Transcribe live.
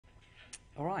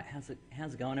All right, how's it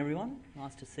going, everyone?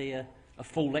 Nice to see a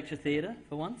full lecture theatre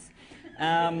for once.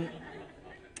 I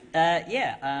am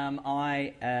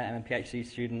a PhD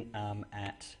student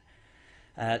at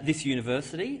this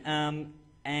university,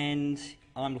 and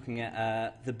I'm looking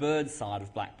at the bird side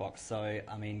of black box. So,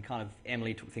 I mean, kind of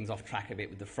Emily took things off track a bit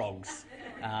with the frogs,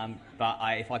 but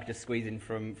if I could just squeeze in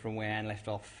from where Anne left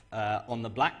off on the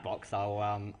black box,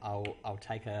 I'll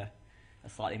take a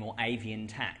slightly more avian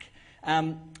tack.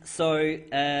 The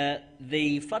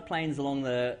floodplains along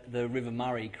the River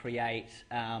Murray create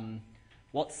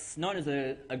what's known as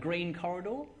a green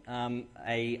corridor,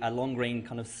 a long green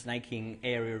kind of snaking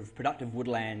area of productive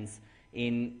woodlands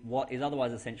in what is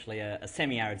otherwise essentially a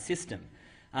semi-arid system.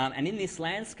 And in this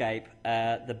landscape,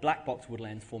 the black box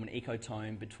woodlands form an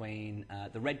ecotone between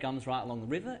the red gums right along the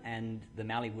river and the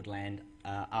mallee woodland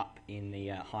up in the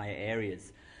higher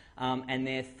areas. And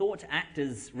they're thought to act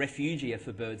as refugia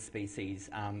for bird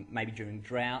species, maybe during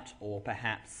drought, or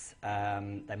perhaps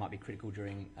they might be critical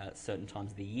during certain times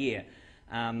of the year.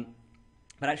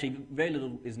 But actually, very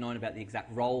little is known about the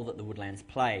exact role that the woodlands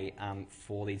play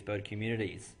for these bird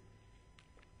communities.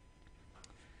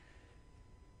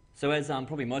 So as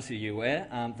probably most of you are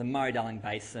aware, the Murray-Darling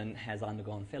Basin has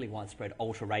undergone fairly widespread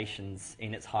alterations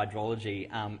in its hydrology,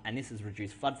 and this has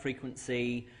reduced flood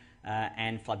frequency,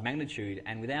 and flood magnitude,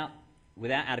 and without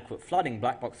adequate flooding,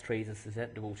 black box trees are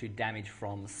susceptible to damage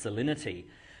from salinity.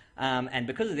 And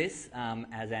because of this,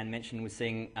 as Anne mentioned, we're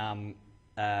seeing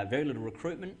very little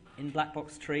recruitment in black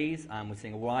box trees. We're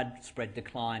seeing a widespread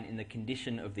decline in the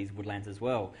condition of these woodlands as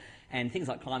well. And things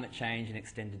like climate change and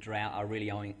extended drought are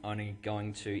really only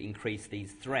going to increase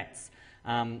these threats.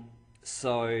 As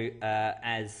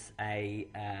a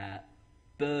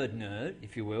bird nerd,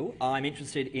 if you will, I'm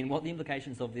interested in what the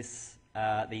implications of these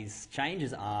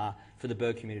changes are for the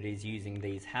bird communities using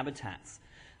these habitats.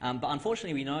 But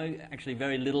unfortunately, we know actually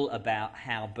very little about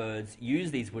how birds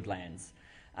use these woodlands.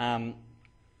 So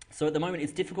at the moment,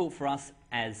 it's difficult for us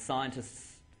as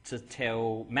scientists to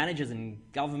tell managers and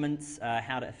governments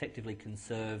how to effectively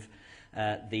conserve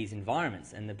these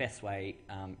environments. And the best way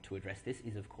to address this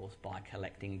is, of course, by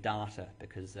collecting data,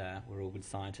 because we're all good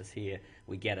scientists here,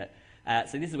 we get it.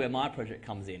 So this is where my project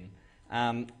comes in.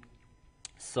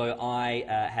 So I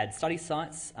had study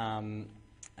sites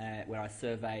where I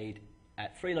surveyed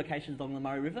at 3 locations along the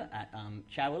Murray River, at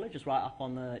Chowilla, just right up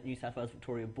on the New South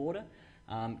Wales-Victoria border,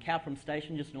 Cowpram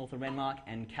Station, just north of Renmark,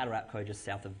 and Cataratco, just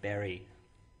south of Berry.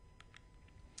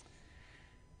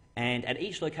 And at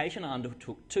each location, I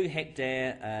undertook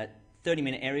 2-hectare,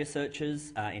 30-minute area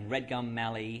searches in red gum,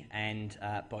 mallee, and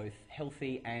both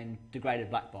healthy and degraded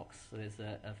black box. So there's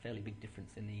a fairly big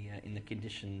difference in the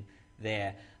condition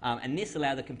there. And this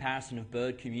allowed the comparison of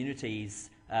bird communities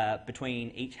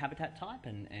between each habitat type,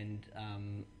 and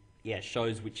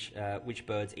shows which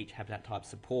birds each habitat type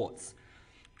supports.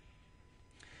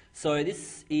 So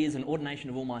this is an ordination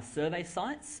of all my survey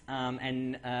sites,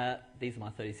 and these are my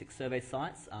 36 survey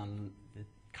sites.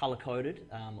 Colour-coded,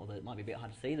 although it might be a bit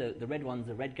hard to see. The red ones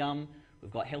are red gum. We've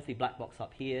got healthy black box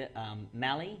up here,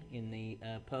 mallee in the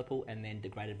purple, and then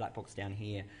degraded black box down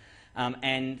here.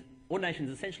 And ordinations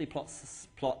essentially plot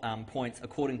points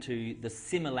according to the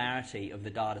similarity of the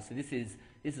data. So this is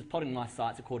plotting my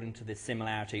sites according to the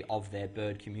similarity of their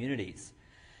bird communities.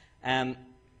 Now,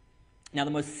 the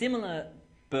most similar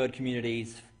bird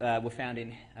communities were found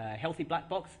in healthy black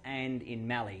box and in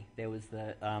mallee. There was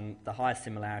the highest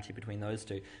similarity between those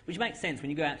two, which makes sense when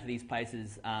you go out to these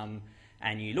places and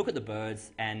you look at the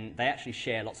birds, and they actually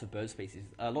share lots of bird species.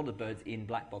 A lot of the birds in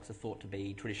black box are thought to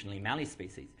be traditionally mallee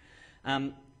species.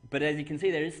 But as you can see,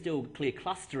 there is still clear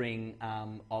clustering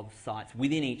of sites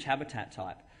within each habitat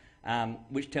type,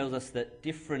 which tells us that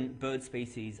different bird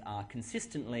species are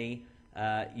consistently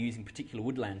using particular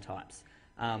woodland types.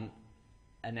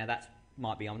 And now that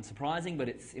might be unsurprising, but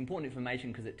it's important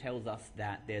information because it tells us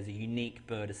that there's a unique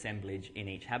bird assemblage in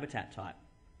each habitat type.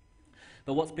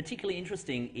 But what's particularly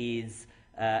interesting is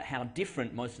how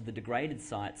different most of the degraded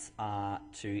sites are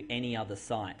to any other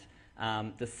site.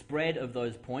 The spread of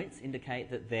those points indicate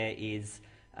that there is,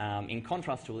 in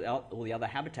contrast to all the other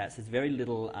habitats, there's very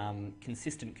little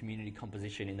consistent community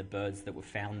composition in the birds that were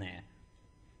found there.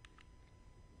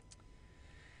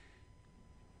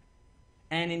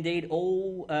 And indeed,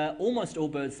 almost all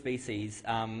bird species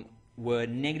were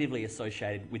negatively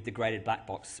associated with degraded black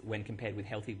box when compared with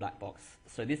healthy black box.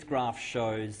 So this graph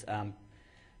shows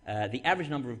the average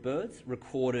number of birds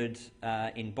recorded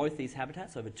in both these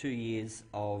habitats over 2 years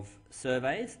of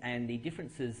surveys, and the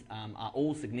differences are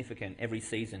all significant every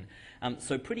season.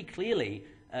 So pretty clearly,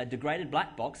 degraded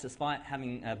black box, despite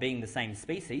being the same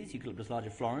species, Eucalyptus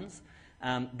largiflorens,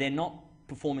 they're not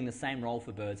performing the same role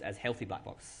for birds as healthy black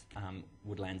box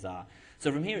woodlands are.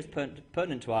 So from here it's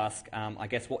pertinent to ask, I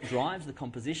guess, what drives the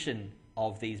composition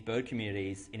of these bird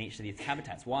communities in each of these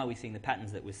habitats? Why are we seeing the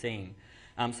patterns that we're seeing?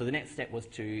 So the next step was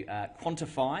to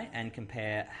quantify and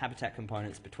compare habitat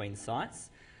components between sites.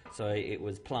 So it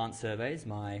was plant surveys,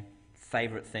 my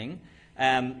favourite thing.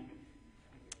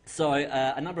 So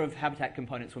a number of habitat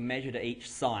components were measured at each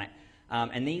site,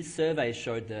 and these surveys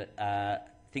showed that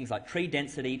things like tree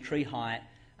density, tree height,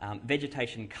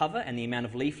 vegetation cover and the amount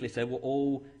of leaf litter were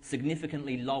all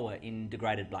significantly lower in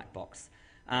degraded black box.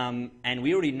 And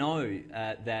we already know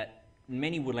that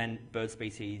many woodland bird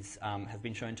species have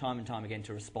been shown time and time again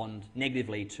to respond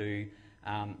negatively to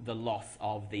the loss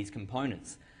of these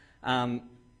components.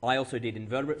 I also did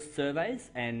invertebrate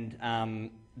surveys, and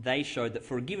they showed that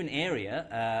for a given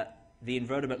area, the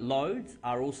invertebrate loads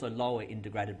are also lower in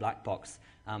degraded black box.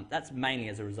 That's mainly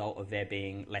as a result of there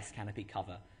being less canopy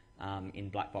cover in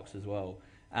black box as well.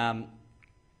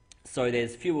 So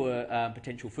there's fewer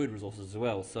potential food resources as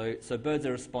well. So birds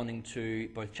are responding to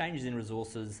both changes in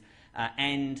resources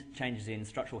and changes in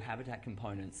structural habitat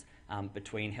components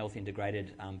between healthy and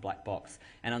degraded black box.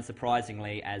 And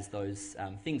unsurprisingly, as those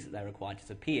things that they require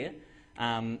disappear,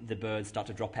 the birds start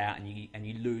to drop out and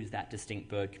you lose that distinct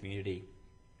bird community.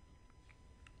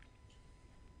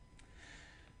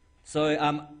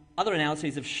 So other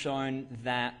analyses have shown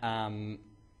that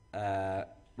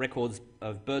records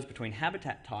of birds between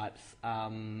habitat types,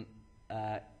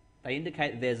 they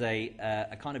indicate that there's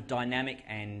a kind of dynamic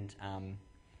and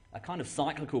a kind of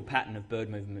cyclical pattern of bird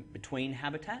movement between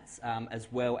habitats as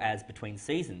well as between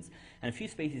seasons. And a few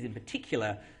species in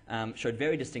particular showed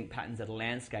very distinct patterns at a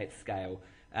landscape scale.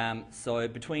 So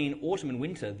between autumn and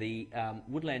winter, the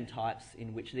woodland types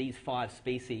in which these 5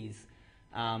 species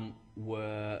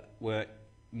were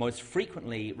most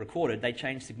frequently recorded, they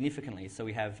changed significantly. So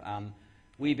we have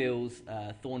weebills,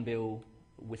 thornbill,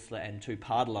 whistler and 2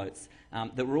 pardalotes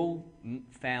that were all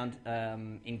found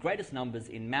in greatest numbers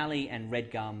in mallee and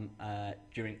red gum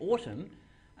during autumn,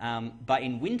 but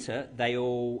in winter they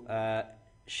all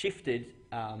shifted,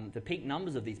 the peak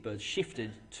numbers of these birds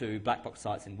shifted to black box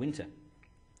sites in winter.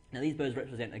 Now these birds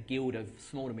represent a guild of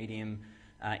small to medium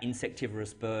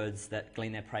insectivorous birds that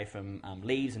glean their prey from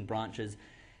leaves and branches,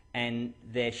 and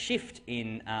their shift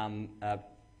in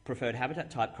preferred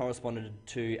habitat type corresponded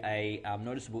to a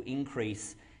noticeable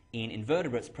increase in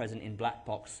invertebrates present in black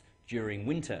box during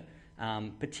winter,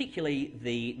 particularly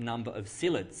the number of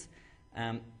psyllids.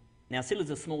 Now psyllids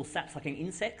are small sap-sucking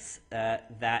insects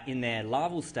that in their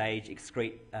larval stage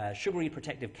excrete sugary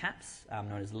protective caps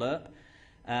known as lerp,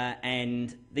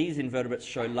 and these invertebrates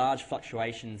show large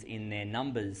fluctuations in their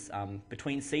numbers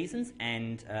between seasons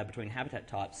and between habitat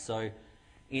types. So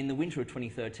in the winter of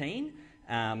 2013,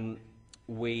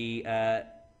 we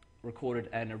recorded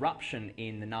an eruption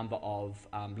in the number of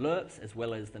lerps as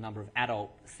well as the number of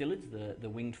adult psyllids, the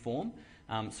winged form.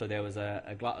 So there was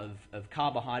a glut of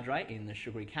carbohydrate in the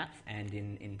sugary caps and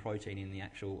in protein in the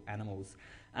actual animals.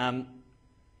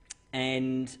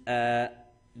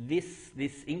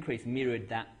 This increase mirrored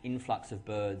that influx of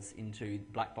birds into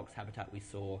black box habitat we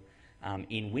saw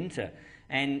in winter.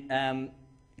 And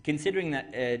considering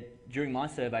that during my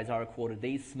surveys I recorded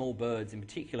these small birds in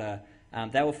particular,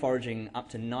 they were foraging up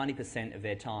to 90% of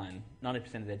their time.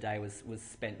 90% of their day was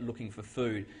spent looking for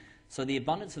food. So the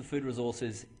abundance of food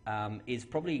resources is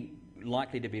probably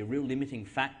likely to be a real limiting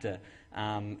factor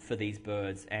for these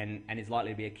birds and is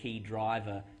likely to be a key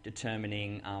driver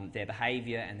determining their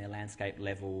behaviour and their landscape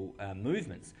level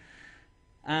movements.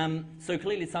 So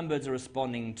clearly some birds are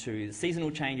responding to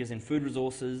seasonal changes in food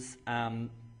resources,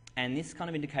 and this kind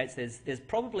of indicates there's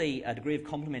probably a degree of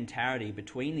complementarity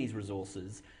between these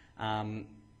resources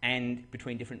and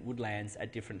between different woodlands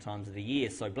at different times of the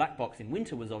year. So black box in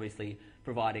winter was obviously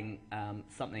providing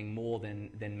something more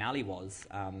than mallee was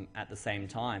at the same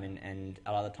time, and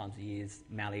at other times of years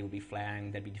mallee would be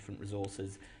flowering, there'd be different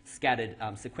resources scattered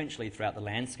sequentially throughout the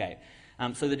landscape.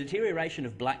 So the deterioration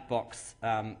of black box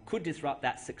could disrupt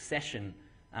that succession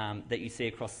that you see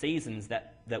across seasons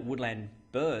that woodland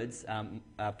birds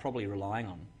are probably relying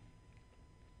on.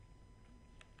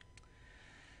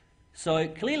 So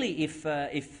clearly, if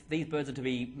these birds are to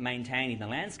be maintained in the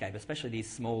landscape, especially these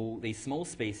small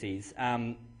species,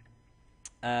 both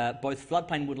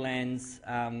floodplain woodlands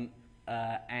and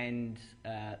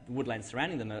the woodlands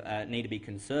surrounding them need to be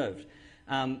conserved.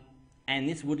 And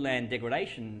this woodland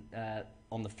degradation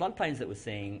on the floodplains that we're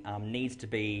seeing needs to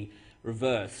be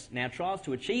reversed. Now, trials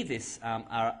to achieve this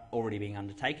are already being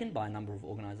undertaken by a number of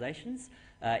organisations,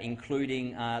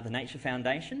 including the Nature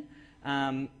Foundation.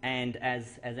 And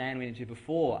as Anne went into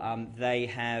before, they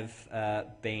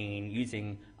have been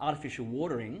using artificial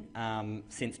watering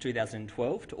since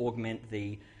 2012 to augment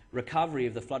the recovery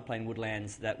of the floodplain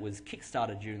woodlands that was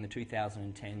kick-started during the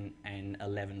 2010 and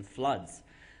 11 floods.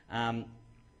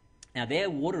 Now, their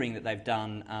watering that they've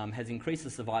done has increased the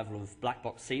survival of black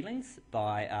box seedlings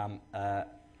by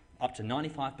up to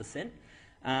 95%.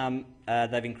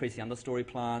 They've increased the understory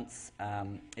plants,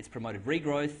 it's promoted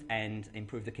regrowth and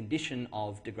improved the condition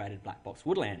of degraded black box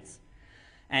woodlands.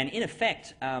 And in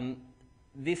effect,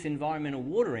 this environmental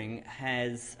watering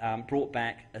has brought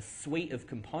back a suite of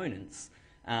components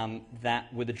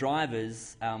that were the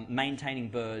drivers maintaining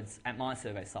birds at my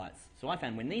survey sites. So I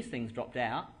found when these things dropped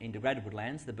out in degraded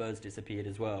woodlands, the birds disappeared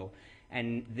as well.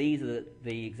 And these are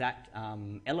the exact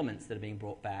elements that are being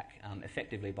brought back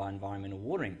effectively by environmental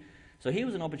watering. So here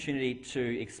was an opportunity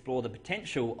to explore the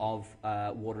potential of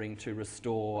watering to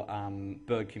restore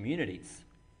bird communities.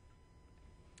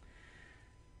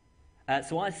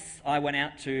 So I went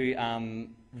out to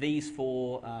these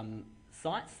 4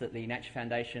 sites that the Nature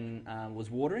Foundation was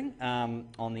watering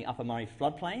on the Upper Murray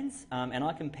floodplains, and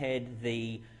I compared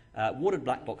the watered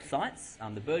black box sites,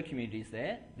 the bird communities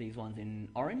there, these ones in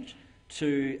orange,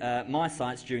 to my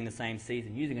sites during the same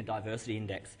season using a diversity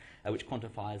index which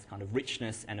quantifies kind of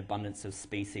richness and abundance of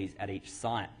species at each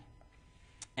site.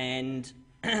 And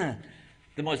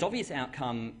the most obvious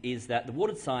outcome is that the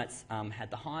watered sites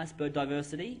had the highest bird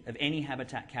diversity of any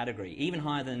habitat category, even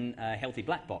higher than healthy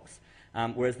black box,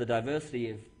 whereas the diversity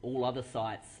of all other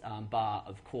sites, bar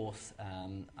of course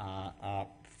our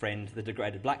friend the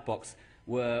degraded black box,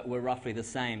 were roughly the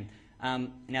same.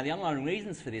 Now, the underlying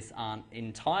reasons for this aren't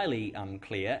entirely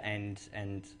clear and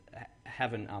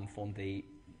haven't formed a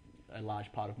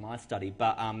large part of my study,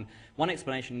 but one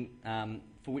explanation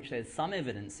for which there's some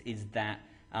evidence is that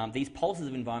these pulses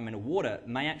of environmental water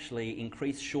may actually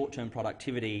increase short-term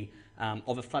productivity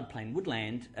of a floodplain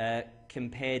woodland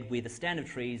compared with a stand of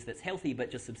trees that's healthy but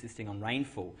just subsisting on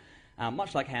rainfall.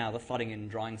 Much like how the flooding and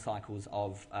drying cycles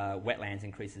of wetlands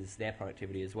increases their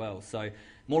productivity as well. So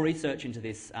more research into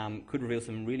this could reveal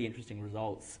some really interesting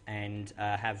results and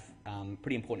have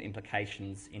pretty important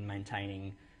implications in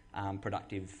maintaining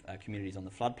productive communities on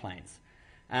the floodplains.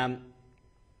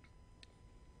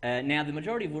 Now, the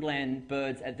majority of woodland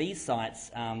birds at these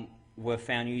sites were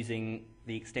found using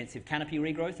the extensive canopy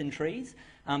regrowth in trees,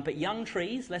 but young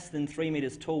trees, less than 3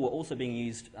 metres tall, were also being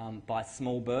used by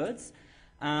small birds.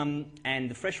 And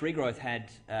the fresh regrowth had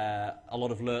a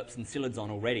lot of lerps and psyllids on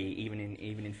already, even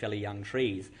in fairly young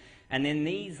trees. And then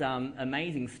these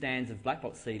amazing stands of black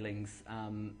box seedlings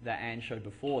that Anne showed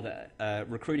before, that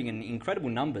recruiting in incredible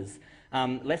numbers,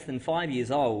 less than 5 years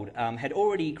old, had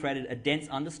already created a dense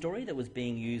understory that was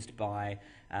being used by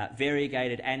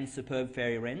variegated and superb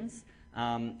fairy wrens,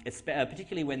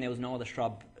 particularly when there was no other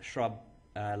shrub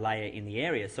layer in the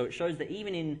area. So it shows that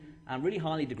even in really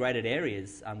highly degraded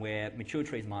areas where mature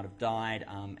trees might have died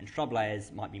and shrub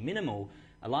layers might be minimal,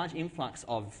 a large influx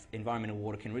of environmental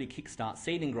water can really kickstart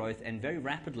seedling growth and very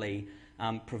rapidly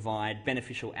provide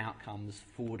beneficial outcomes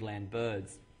for woodland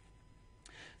birds.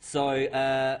 So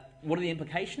what are the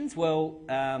implications? Well,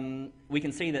 we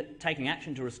can see that taking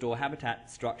action to restore habitat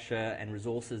structure and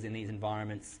resources in these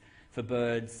environments for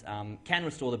birds can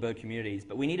restore the bird communities,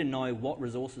 but we need to know what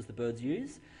resources the birds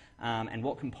use and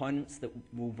what components that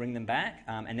will bring them back,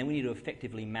 and then we need to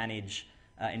effectively manage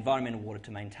environmental water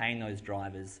to maintain those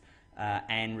drivers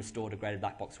and restore degraded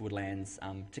black box woodlands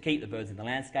to keep the birds in the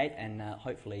landscape and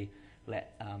hopefully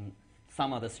let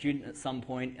some other student at some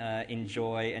point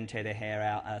enjoy and tear their hair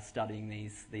out studying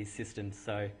these systems.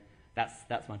 So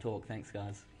that's my talk. Thanks,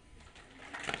 guys.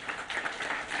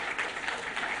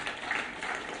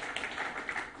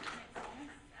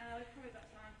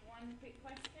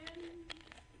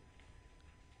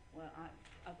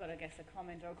 I've got, I guess, a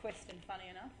comment or a question, funny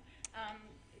enough.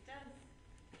 It does,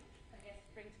 I guess,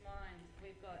 bring to mind,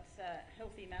 we've got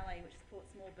healthy mallee, which supports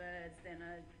more birds than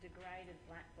a degraded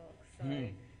black box. So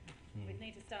we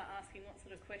need to start asking what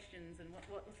sort of questions and what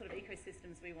sort of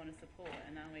ecosystems we want to support.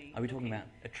 And are we talking about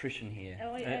attrition here?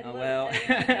 Oh, yeah, well,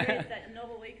 there is that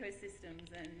novel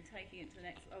ecosystems and taking it to the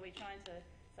next. Are we trying to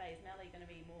say, is mallee going to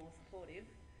be more supportive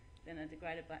than a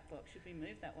degraded black box? Should we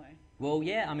move that way? Well,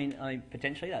 yeah, I mean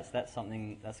potentially that's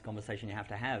a conversation you have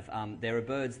to have. There are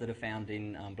birds that are found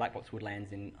in black box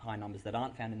woodlands in high numbers that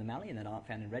aren't found in the mallee and that aren't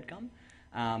found in red gum,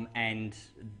 and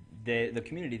the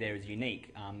community there is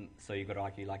unique. So you've got to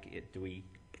argue, like, do we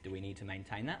need to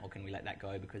maintain that, or can we let that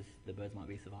go because the birds might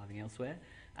be surviving elsewhere?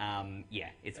 Yeah,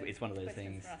 it's one of those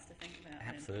things. For us to think about.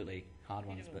 Absolutely, hard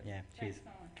ones, but yeah. Cheers.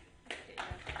 Thanks,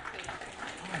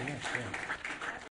 Oh yeah, sure.